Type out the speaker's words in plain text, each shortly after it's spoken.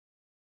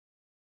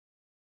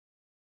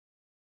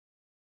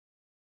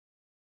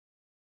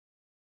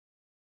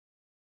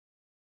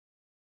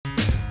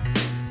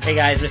Hey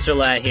guys, Mr.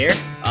 La here.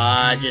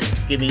 Just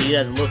giving you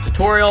guys a little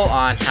tutorial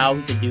on how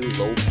to do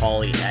low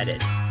poly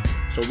edits.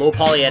 So low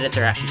poly edits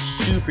are actually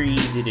super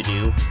easy to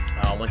do.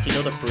 Once you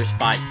know the first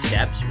 5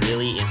 steps,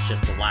 really it's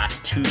just the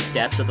last 2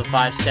 steps of the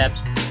 5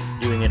 steps,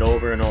 doing it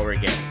over and over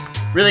again.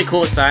 Really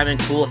cool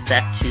assignment, cool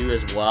effect too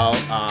as well,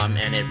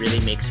 and it really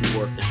makes you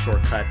work the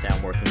shortcuts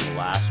and working the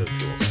lasso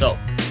tool. So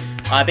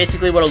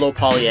basically what a low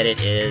poly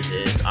edit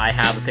is I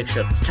have a picture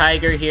of this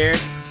tiger here,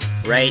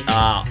 right,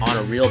 on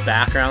a real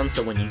background.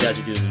 So when you guys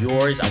are doing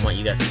yours, I want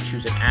you guys to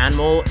choose an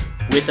animal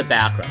with a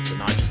background, so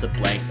not just a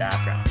blank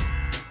background.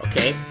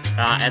 Okay,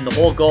 and the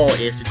whole goal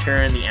is to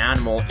turn the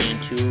animal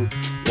into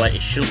what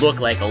it should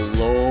look like, a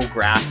low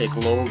graphic,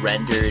 low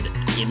rendered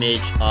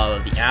image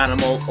of the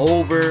animal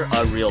over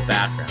a real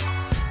background.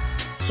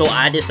 So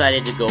I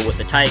decided to go with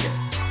the tiger.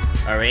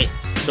 Alright,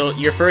 so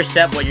your first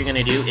step, what you're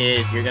going to do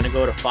is you're going to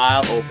go to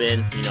File,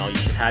 Open. You know, you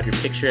should have your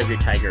picture of your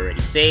tiger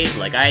already saved,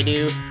 like I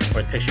do,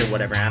 or the picture of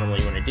whatever animal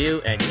you want to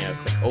do, and you're going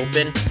to click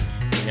Open.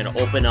 You're going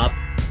to open up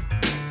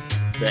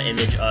the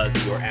image of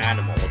your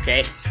animal,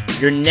 okay?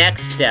 Your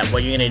next step,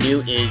 what you're going to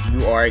do is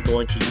you are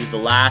going to use the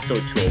lasso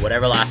tool,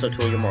 whatever lasso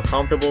tool you're more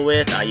comfortable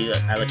with. I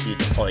like to use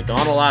the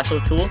polygonal lasso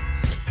tool,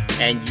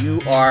 and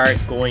you are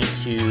going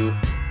to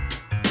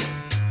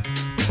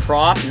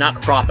not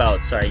crop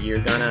out, sorry, you're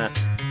gonna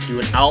do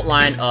an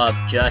outline of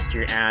just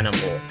your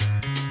animal.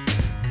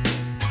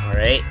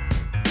 Alright,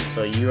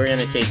 so you are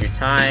gonna take your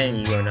time,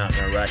 you are not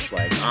gonna rush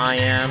like I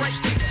am,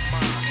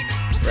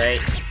 right,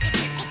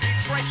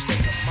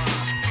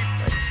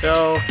 like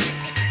so.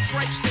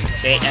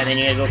 Okay, and then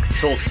you're gonna go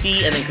Control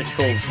C and then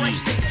Control V.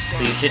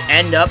 So you should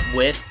end up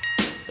with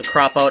the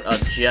crop out of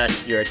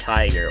just your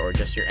tiger or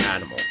just your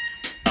animal.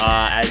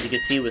 As you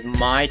can see with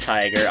my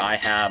tiger, I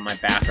have my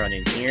background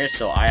in here,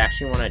 so I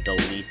actually want to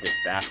delete this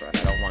background.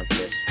 I don't want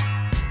this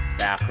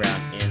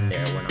background in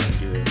there when I'm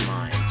doing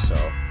mine, so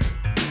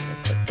I'm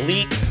going to click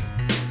delete.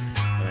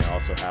 And I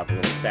also have a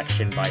little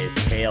section by his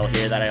tail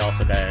here that I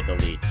also got to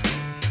delete.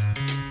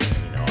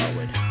 You know, I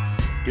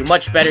would do a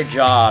much better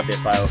job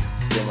if I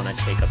didn't want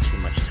to take up too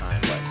much time,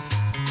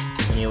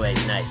 but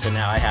anyways, nice. So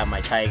now I have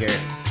my tiger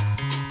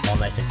all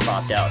nice and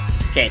cropped out.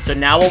 Okay, so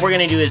now what we're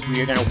going to do is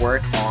we're going to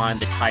work on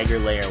the tiger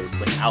layer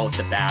without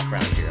the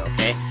background here,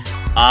 okay?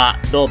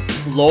 The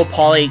low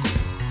poly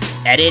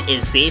edit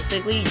is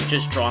basically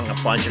just drawing a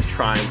bunch of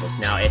triangles.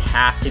 Now, it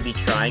has to be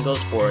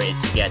triangles for it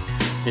to get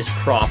this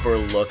proper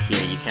look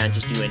here. You can't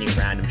just do any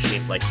random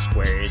shape like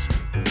squares,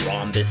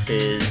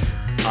 rhombuses.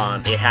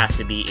 It has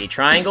to be a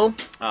triangle,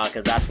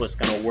 because that's what's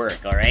going to work,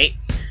 alright?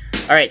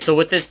 Alright, so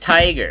with this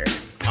tiger,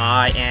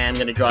 I am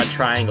going to draw a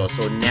triangle,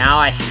 so now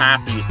I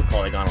have to use the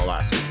polygonal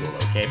lasso tool,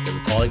 okay? Because the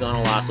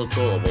polygonal lasso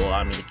tool will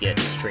allow me to get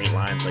straight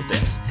lines like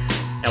this.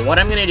 And what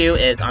I'm going to do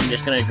is I'm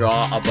just going to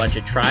draw a bunch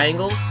of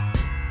triangles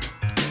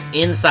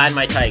inside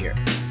my tiger.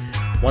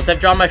 Once I've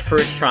drawn my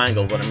first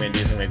triangle, what I'm going to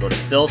do is I'm going to go to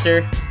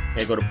Filter, I'm going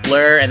to go to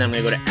Blur, and then I'm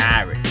going to go to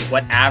Average.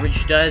 What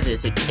Average does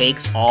is it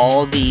takes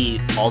all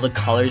the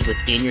colors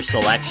within your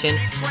selection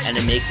and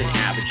it makes an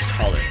average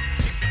color.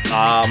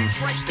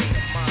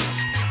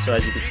 So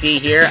as you can see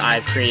here,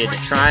 I've created a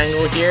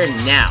triangle here.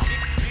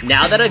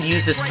 Now that I've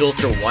used this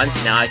filter once,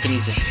 now I can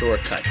use a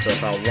shortcut. So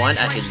if I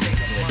want, I'm going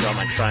to draw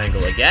my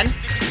triangle again.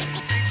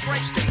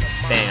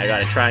 Bang, I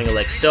got a triangle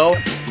like so.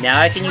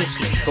 Now I can use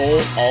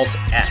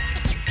Control-Alt-F.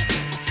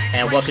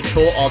 And what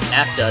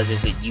Control-Alt-F does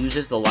is it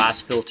uses the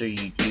last filter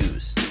you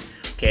use.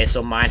 Okay,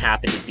 so mine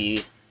happened to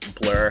be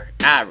Blur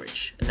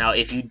Average. Now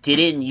if you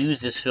didn't use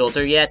this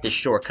filter yet, this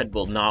shortcut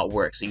will not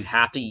work. So you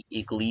have to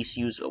at least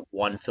use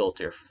one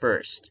filter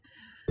first.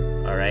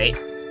 Alright,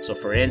 so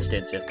for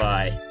instance, if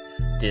I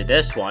did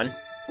this one,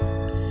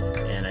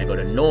 and I go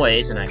to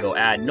Noise, and I go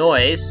Add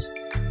Noise,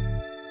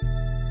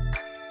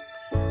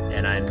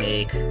 and I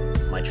make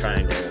my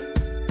triangle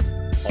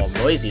all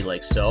noisy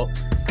like so,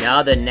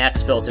 now the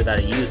next filter that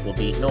I use will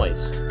be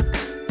Noise.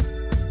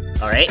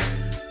 Alright,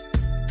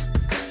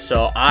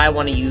 so I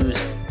want to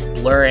use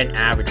Blur and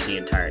Average the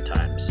entire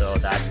time, so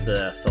that's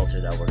the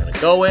filter that we're going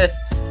to go with.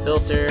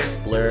 Filter,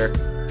 Blur,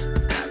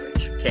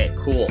 Average. Okay,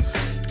 cool.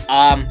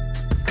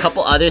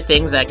 Couple other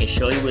things that I can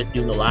show you with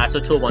doing the lasso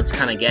tool once you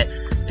kind of get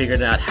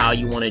figured out how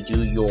you want to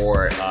do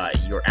your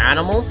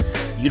animal.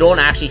 You don't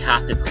actually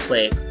have to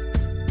click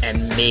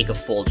and make a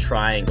full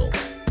triangle.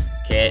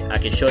 Okay, I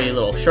can show you a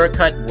little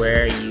shortcut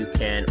where you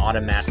can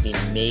automatically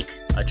make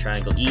a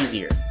triangle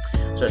easier.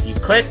 So if you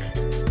click,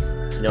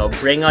 you know,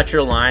 bring out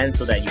your line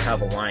so that you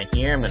have a line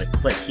here. I'm going to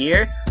click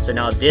here. So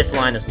now this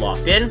line is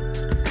locked in.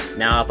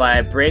 Now if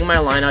I bring my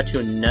line out to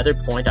another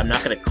point, I'm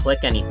not going to click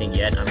anything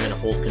yet. I'm going to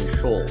hold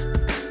Control.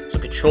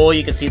 Control,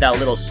 you can see that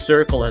little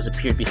circle has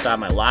appeared beside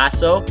my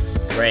lasso.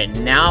 Right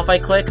now if I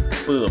click,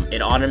 boom,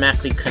 it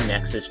automatically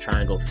connects this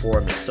triangle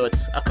for me. So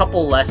it's a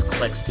couple less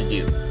clicks to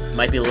do. It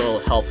might be a little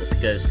helpful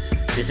because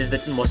this is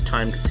the most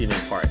time consuming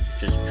part,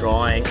 just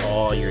drawing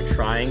all your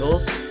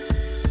triangles.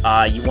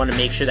 You want to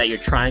make sure that your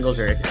triangles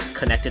are as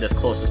connected as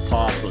close as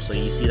possible. So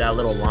you see that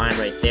little line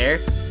right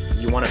there?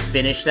 You want to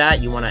finish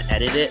that, you want to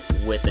edit it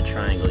with the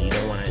triangle. You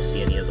don't want to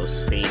see any of those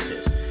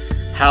spaces.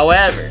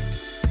 However,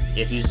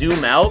 if you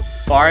zoom out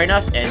far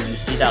enough and you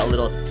see that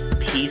little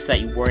piece that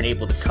you weren't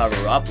able to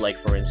cover up, like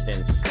for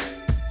instance,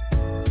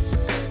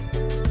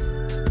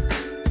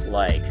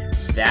 like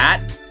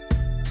that,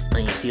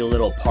 and you see a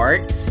little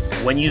part,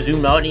 when you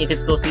zoom out and you can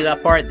still see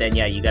that part, then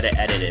yeah, you gotta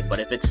edit it. But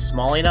if it's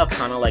small enough,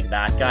 kind of like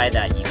that guy,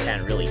 that you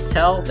can't really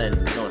tell, then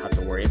you don't have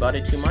to worry about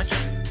it too much.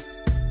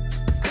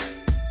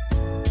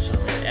 So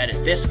I'm gonna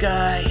edit this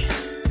guy.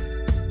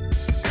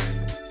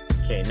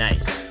 Okay,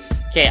 nice.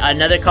 Okay,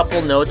 another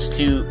couple notes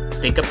to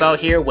think about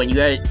here. When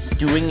you are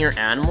doing your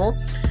animal,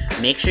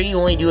 make sure you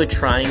only do a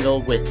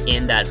triangle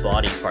within that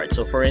body part.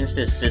 So for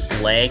instance,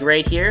 this leg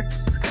right here,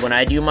 when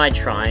I do my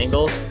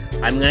triangle,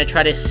 I'm going to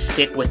try to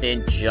stick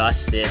within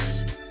just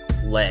this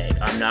leg.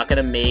 I'm not going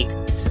to make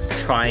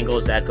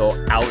triangles that go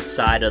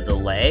outside of the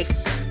leg,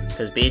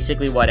 because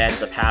basically what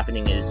ends up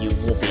happening is you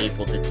will be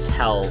able to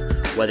tell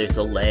whether it's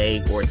a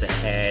leg or it's a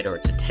head or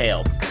it's a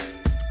tail.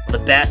 The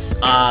best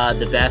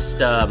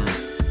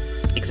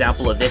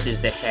example of this is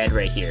the head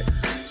right here.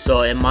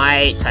 So in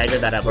my tiger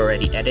that I've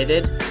already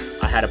edited,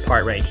 I had a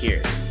part right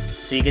here.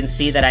 So you can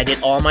see that I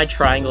did all my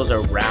triangles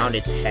around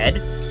its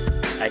head.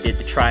 I did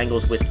the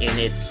triangles within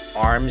its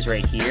arms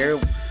right here,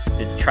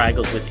 did the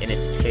triangles within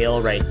its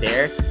tail right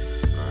there.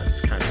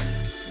 It's kind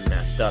of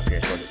messed up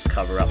here, so I'll just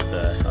cover up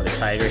the other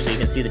tiger. So you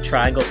can see the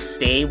triangles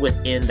stay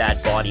within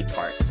that body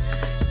part.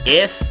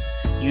 If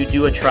you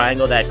do a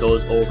triangle that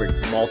goes over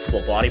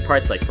multiple body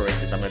parts, like for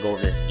instance, I'm going to go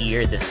over this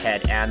ear, this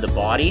head, and the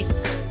body.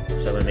 So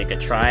I'm going to make a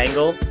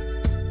triangle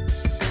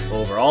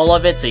over all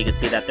of it, so you can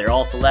see that they're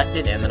all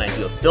selected, and then I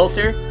do a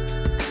filter.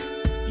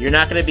 You're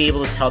not going to be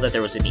able to tell that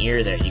there was an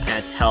ear there. You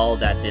can't tell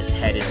that this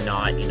head is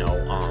not, you know,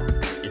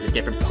 is a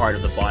different part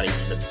of the body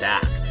to the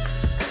back.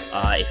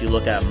 If you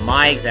look at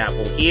my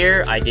example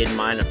here, I did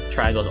mine of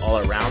triangles all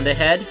around the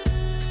head,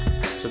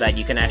 so that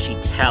you can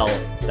actually tell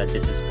that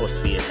this is supposed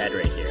to be a head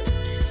right here.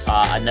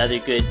 Another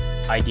good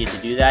idea to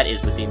do that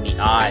is within the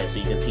eyes. So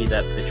you can see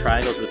that the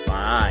triangles with my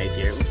eyes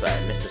here. Oops,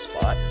 I missed a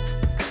spot.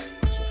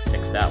 So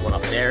fix that one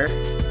up there.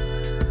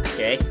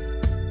 Okay.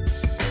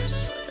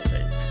 Just, like I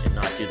said, did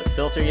not do the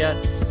filter yet.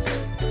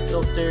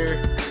 Filter.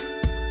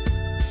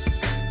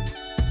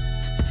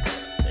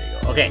 There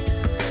you go. Okay.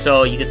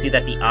 So you can see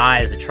that the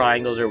eyes, the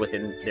triangles are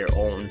within their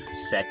own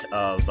set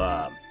of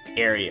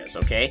areas.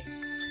 Okay.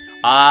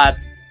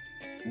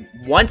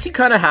 Once you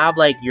kind of have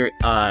like your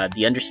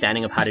the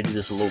understanding of how to do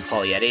this low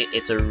poly edit,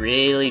 it's a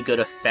really good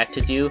effect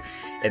to do.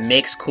 It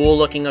makes cool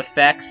looking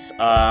effects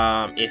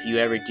if you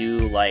ever do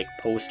like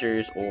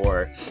posters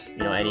or, you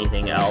know,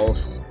 anything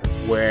else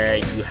where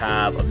you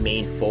have a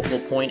main focal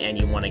point and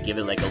you want to give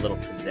it like a little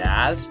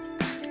pizzazz.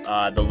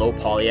 The low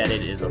poly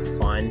edit is a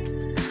fun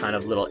kind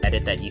of little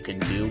edit that you can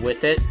do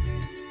with it.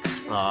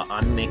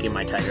 I'm making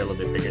my tiger a little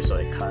bit bigger so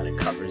it kind of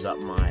covers up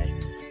my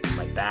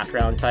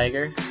background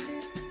tiger.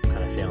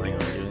 Kind of failing on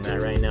doing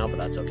that right now, but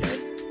that's okay.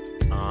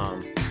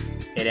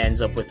 It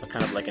ends up with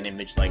kind of like an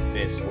image like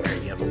this, where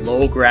you have a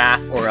low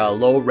graph or a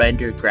low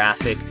render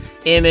graphic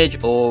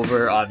image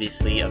over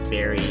obviously a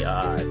very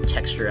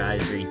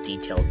texturized, very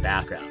detailed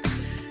background.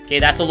 Okay,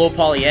 that's a low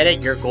poly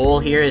edit. Your goal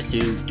here is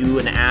to do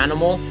an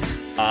animal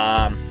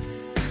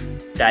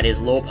that is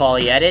low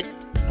poly edit,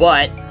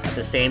 but at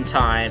the same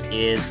time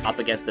is up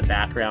against the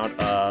background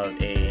of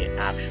a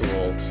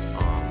actual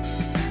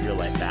real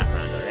life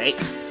background. All right.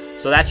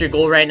 So that's your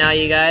goal right now,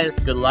 you guys.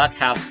 Good luck,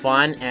 have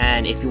fun,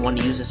 and if you want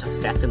to use this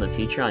effect in the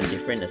future on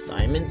different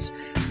assignments,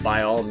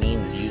 by all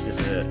means use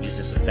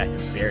this effect.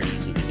 It's very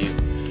easy to do.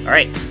 All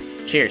right,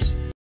 cheers.